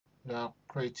We are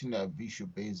creating a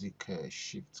Visual Basic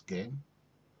shift game.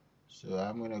 So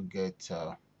I'm going to get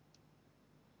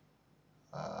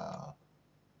uh,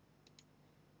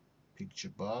 picture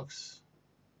box,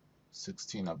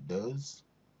 16 of those.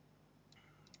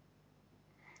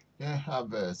 Yeah, I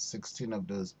have 16 of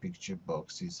those picture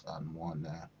boxes on one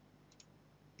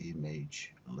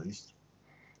image list.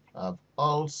 I've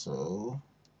also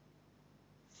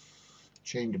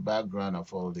changed the background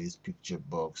of all these picture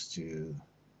box to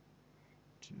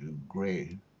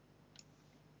gray,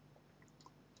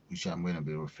 which I'm going to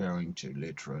be referring to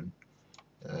later on.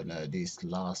 And this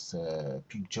last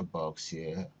picture box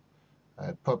here,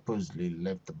 I purposely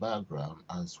left the background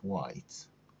as white.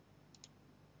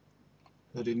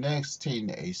 So the next thing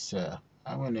is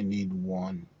I'm going to need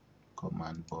one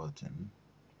command button.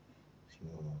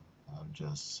 So I'll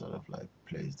just sort of like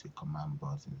place the command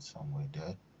button somewhere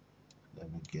there. Let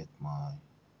me get my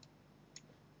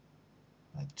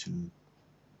two.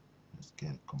 Let's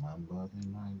get a command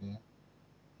button right there.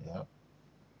 Yep.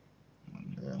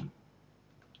 And then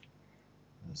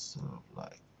let's sort of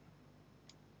like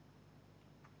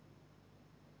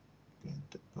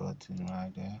get the button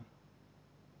right there.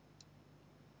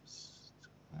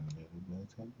 And a little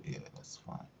button. Yeah, that's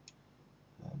fine.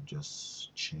 I'll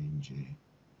just change it.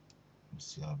 Let's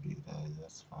see how big that is.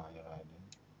 That's fine right there.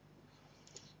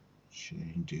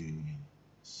 Change the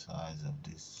size of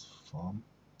this form.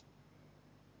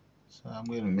 So I'm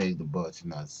going to make the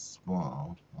button as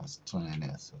small as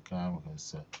 20s, okay?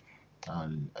 Because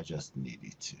I just need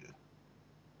it to.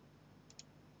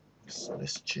 So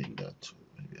let's change that to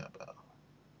maybe about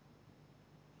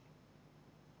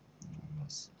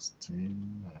 16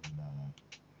 and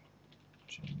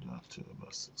change that to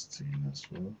about 16 as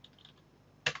well.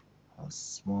 As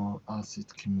small as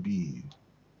it can be.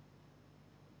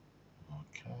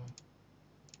 Okay.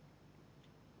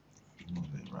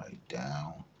 Move it right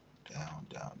down, down,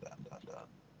 down, down, down, down.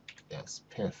 That's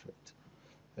perfect.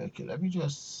 Okay, let me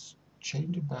just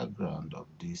change the background of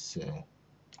this.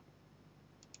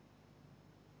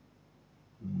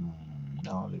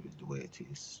 Now leave it the way it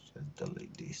is. Just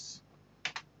delete this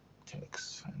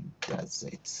text, and that's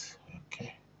it.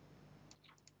 Okay.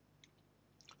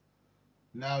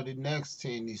 Now the next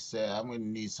thing is I'm going to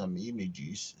need some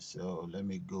images. So let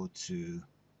me go to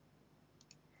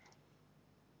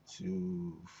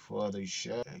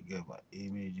Photoshop. I get my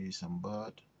images on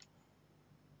board.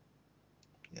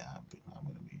 Yeah, I'm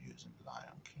going to be using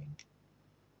Lion King.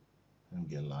 Let me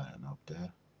get Lion up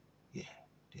there. Yeah,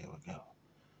 there we go.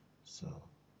 So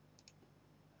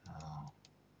now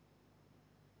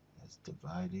let's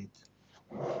divide it.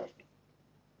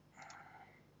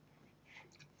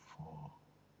 4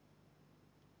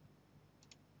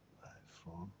 by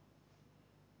 4.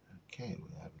 Okay,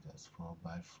 we have it as 4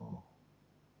 by 4.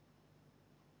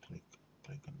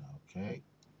 Click on OK.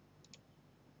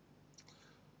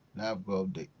 Now I've got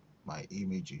my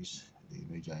images, the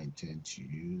image I intend to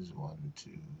use. 1,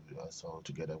 2, that's all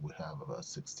together. We have about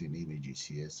 16 images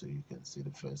here. So you can see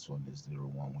the first one is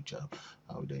 01, which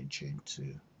I will then change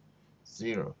to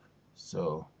 0.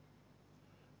 So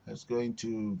let's go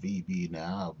into VB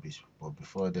now. But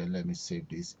before then, let me save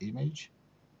this image.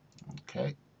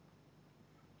 Okay.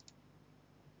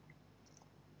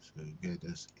 So get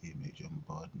this image on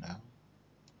board now.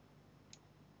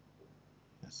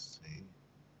 Let's see.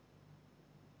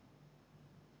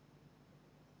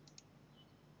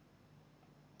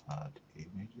 Add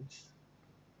images.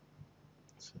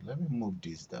 So let me move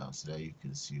this down so that you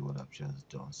can see what I've just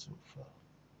done so far.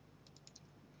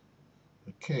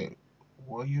 Okay,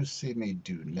 what you see me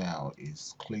do now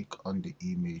is click on the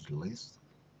image list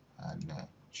and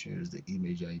choose the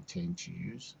image I intend to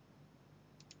use.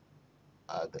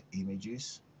 Add the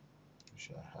images,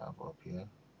 which I have up here.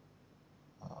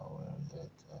 Where is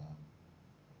it?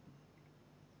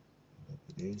 Look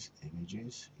at these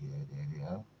images. Yeah, there they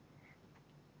are.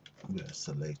 I'm going to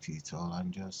select it all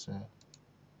and just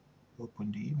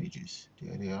open the images.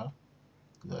 There they are.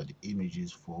 These are the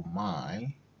images for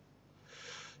my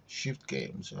shift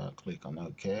game. So I'll click on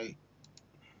OK.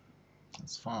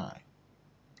 That's fine.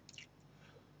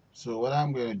 So what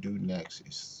I'm going to do next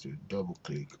is to double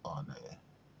click on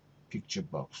picture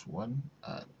box 1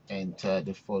 and enter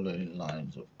the following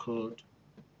lines of code.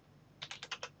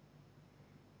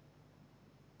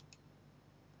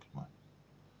 Come on.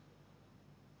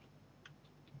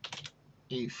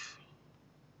 If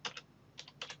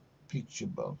picture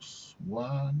box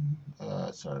 1,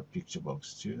 picture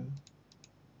box 2,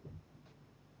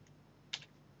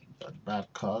 that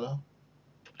back color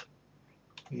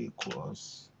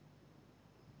equals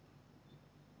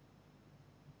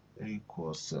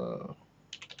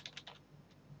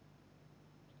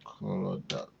color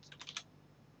dot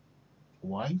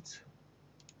white.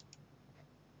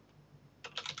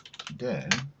 Then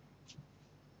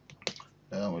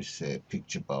we say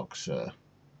picture box 2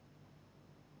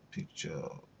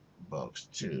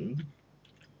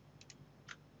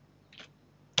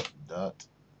 dot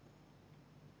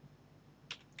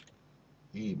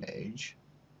image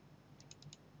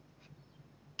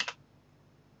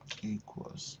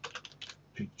equals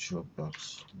picture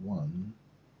box 1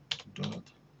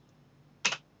 dot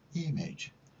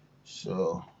image.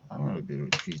 So I'm going to be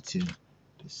repeating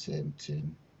the same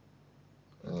thing.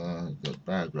 The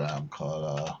background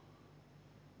color,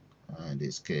 in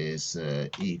this case,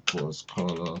 equals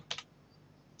color,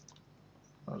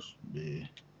 that should be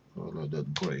color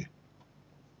dot gray.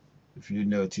 If you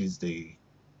notice the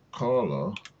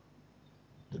color,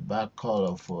 the back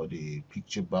color for the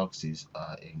picture boxes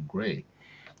are in gray.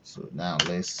 So now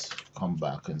let's come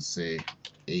back and say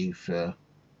if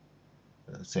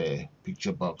say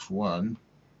picture box 1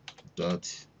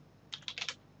 dot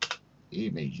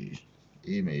image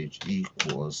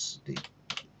equals the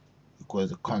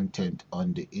content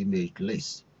on the image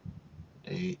list.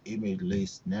 The image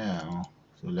list now,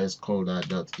 so let's call that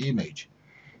dot image.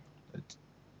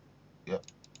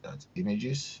 That's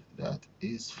images. That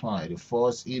is fine. The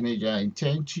first image I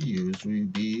intend to use will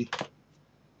be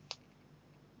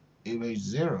image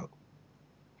 0,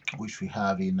 which we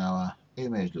have in our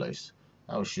image list.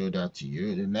 I'll show that to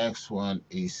you. The next one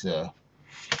is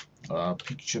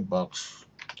picture box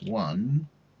 1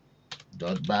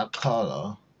 dot back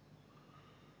color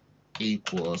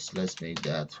equals, let's make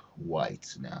that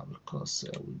white now because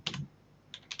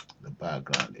the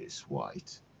background is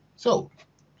white. So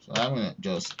I'm gonna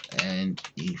just end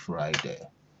if right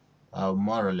there. I'll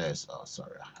more or less, oh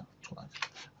sorry, I have twice.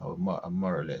 I'll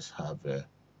more or less have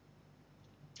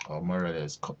I'll more or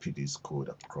less copy this code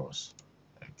across.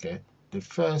 Okay, the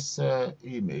first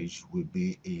image will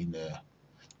be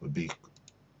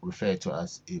referred to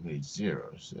as image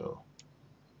 0. So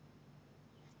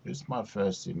it's my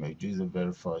first image. This is the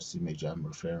very first image I'm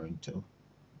referring to,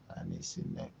 and it's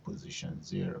in position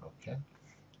 0. Okay,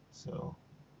 so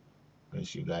I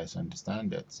guess you guys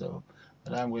understand that. So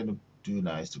what I'm going to do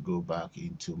now is to go back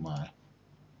into my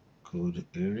code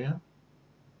area.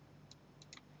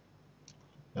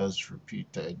 Let's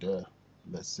repeat the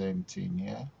same thing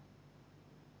here.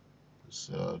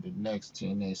 So the next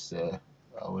thing is I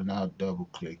will now double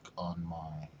click on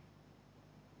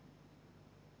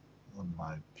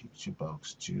my picture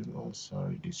box 2. Oh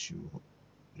sorry, this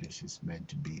is meant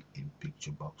to be in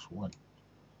picture box 1.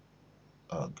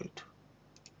 Oh good,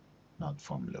 not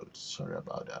from load. Sorry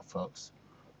about that, folks.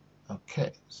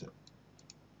 Okay, so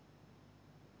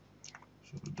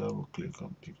double click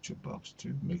on picture box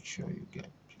 2. Make sure you get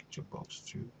picture box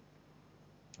 2.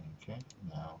 Okay,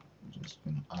 now I'm just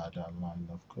going to add a line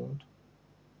of code.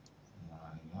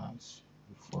 Alright guys,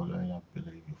 you following? I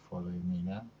believe you're following me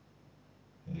now.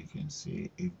 And you can see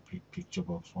if picture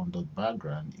box 1 dot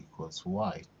background equals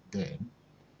white, then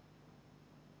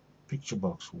picture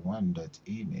box 1 dot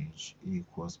image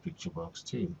equals picture box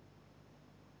 2,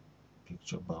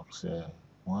 picture box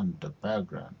 1 dot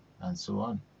background, and so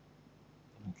on.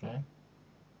 Okay,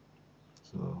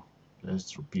 so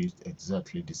let's repeat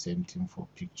exactly the same thing for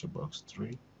picture box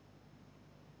 3.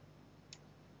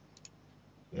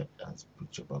 Yeah, that's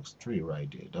picture box 3 right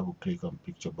there. Double click on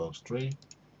picture box 3.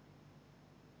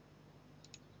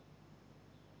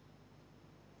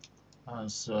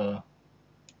 As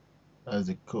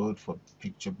the code for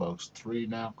picture box 3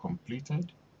 now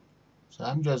completed. So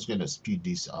I'm just going to speed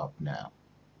this up now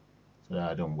so that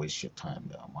I don't waste your time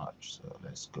that much. So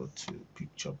let's go to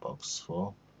picture box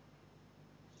 4.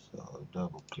 So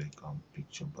double click on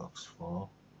picture box 4.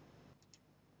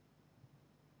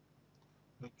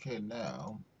 Okay,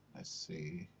 now let's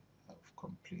see, I've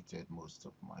completed most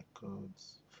of my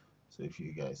codes. So if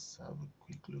you guys have a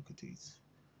quick look at it,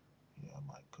 here are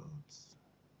my codes.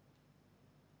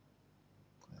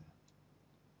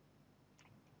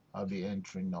 I'll be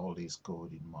entering all this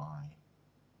code in my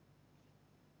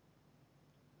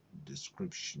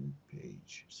description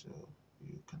page, so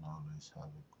you can always have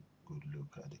a good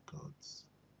look at the codes.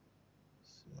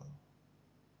 So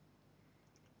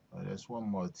there's one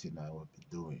more thing I will be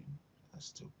doing,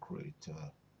 is to create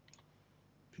a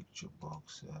picture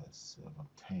box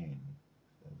 17.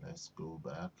 So let's go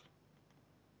back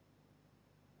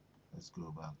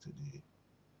to the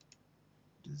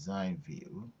design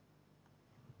view,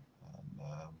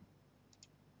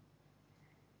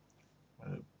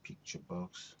 and picture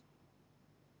box,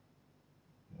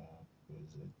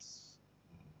 because it's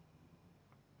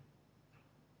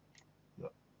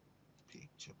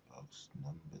picture box box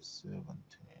number 17.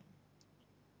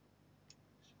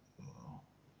 So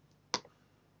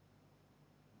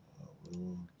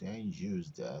we'll then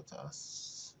use that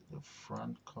as the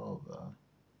front cover.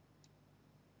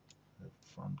 The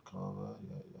front cover,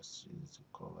 yeah, just use to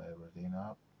cover everything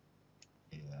up.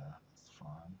 Yeah, that's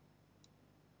fine.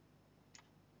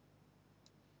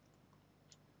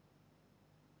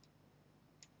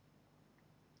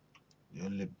 The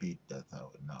only bit that I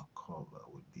will now cover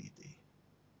would be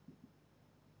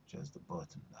just the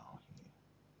button down here.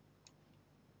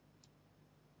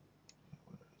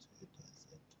 Where is it? That's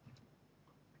it.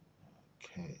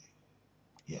 Okay.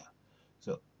 Yeah.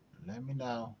 So let me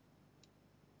now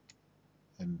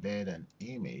embed an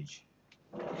image.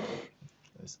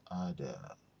 Let's add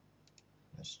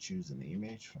let's choose an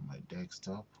image from my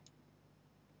desktop.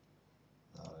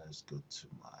 Let's go to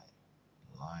my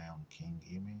Lion King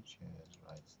image. It's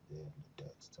right there on the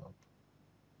desktop.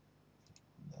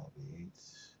 That'll be it.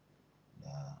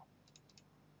 Now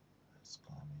let's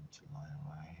come into Lion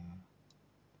right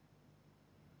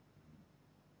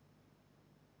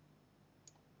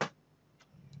here.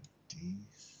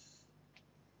 These.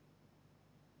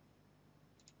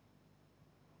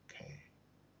 Okay.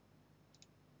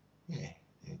 Yeah,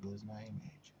 there goes my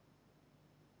image.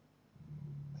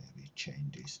 Maybe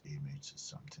change this image to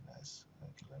something else.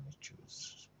 Okay, let me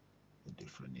choose a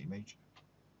different image.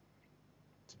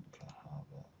 I think I have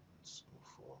let's go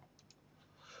for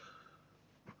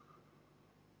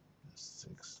the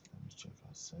 6. Let me check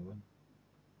out 7.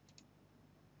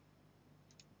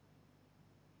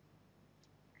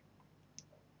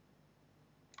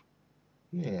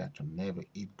 Yeah, I can never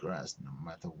eat grass no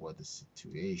matter what the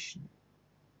situation.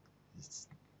 It's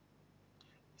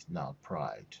not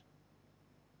pride.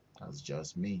 That's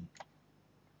just me.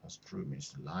 That's true,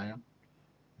 Mr. Lion.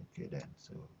 Okay then,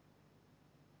 so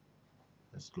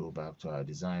let's go back to our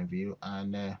design view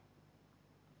and the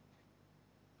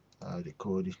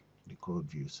code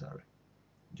view, sorry.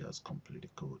 Just complete the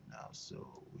code now.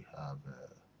 So we have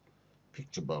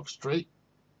picture box 3,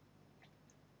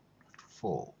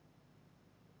 4,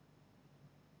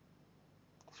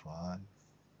 5,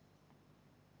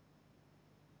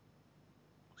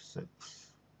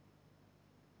 6,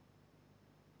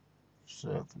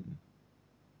 7,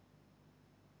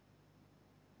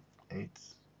 8.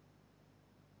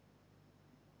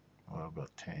 Well, I've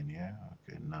got 10, yeah.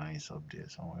 Okay, 9 is up there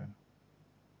somewhere.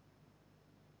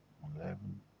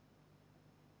 11,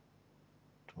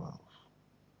 12,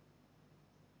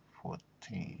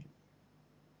 14,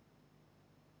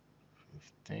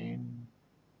 15.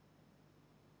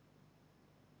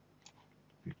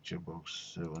 Picture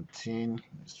box 17.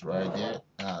 It's right there.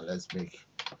 Now let's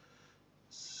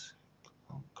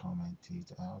comment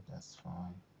it out. That's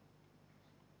fine.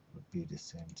 Repeat the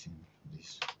same thing.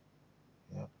 This.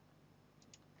 Yep.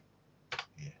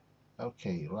 Yeah.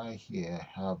 Okay. Right here,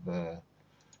 I have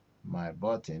my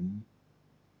button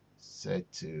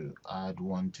set to add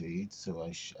 1 to it. So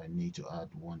I need to add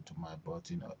 1 to my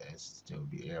button, or else there will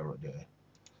be error there.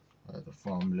 The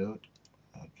form load.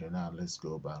 Okay. Now let's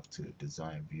go back to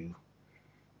design view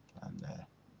and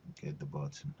get the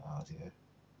button out here.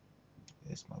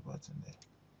 There's my button there.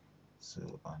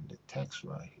 So on the text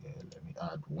right here, let me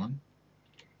add 1.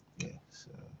 Yeah,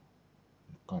 so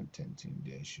the content in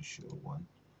there should show 1.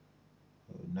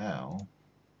 So now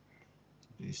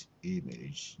this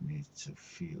image needs to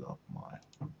fill up my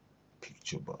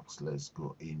picture box. Let's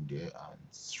go in there and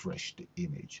stretch the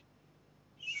image.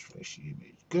 Stretch the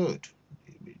image. Good.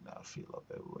 The image now fill up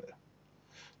everywhere.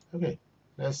 Okay,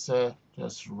 let's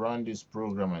just run this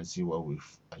program and see what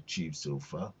we've achieved so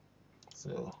far.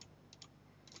 So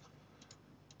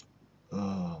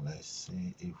let's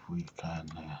see if we can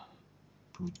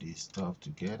put this stuff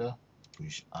together,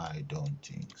 which I don't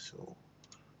think so.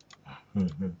 We're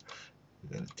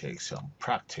gonna take some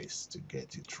practice to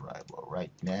get it right, but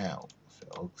right now,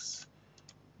 folks,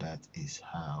 that is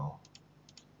how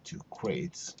to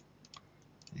create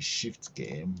a shift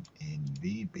game in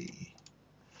VB.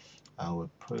 I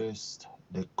will paste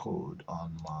the code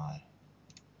on my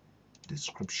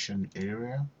description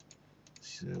area,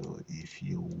 so if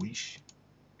you wish,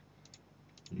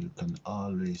 you can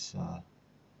always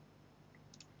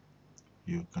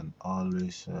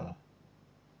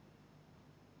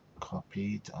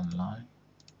copy it online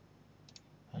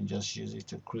and just use it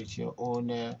to create your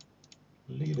own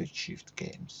little shift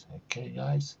games. Okay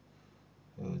guys,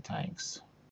 so thanks.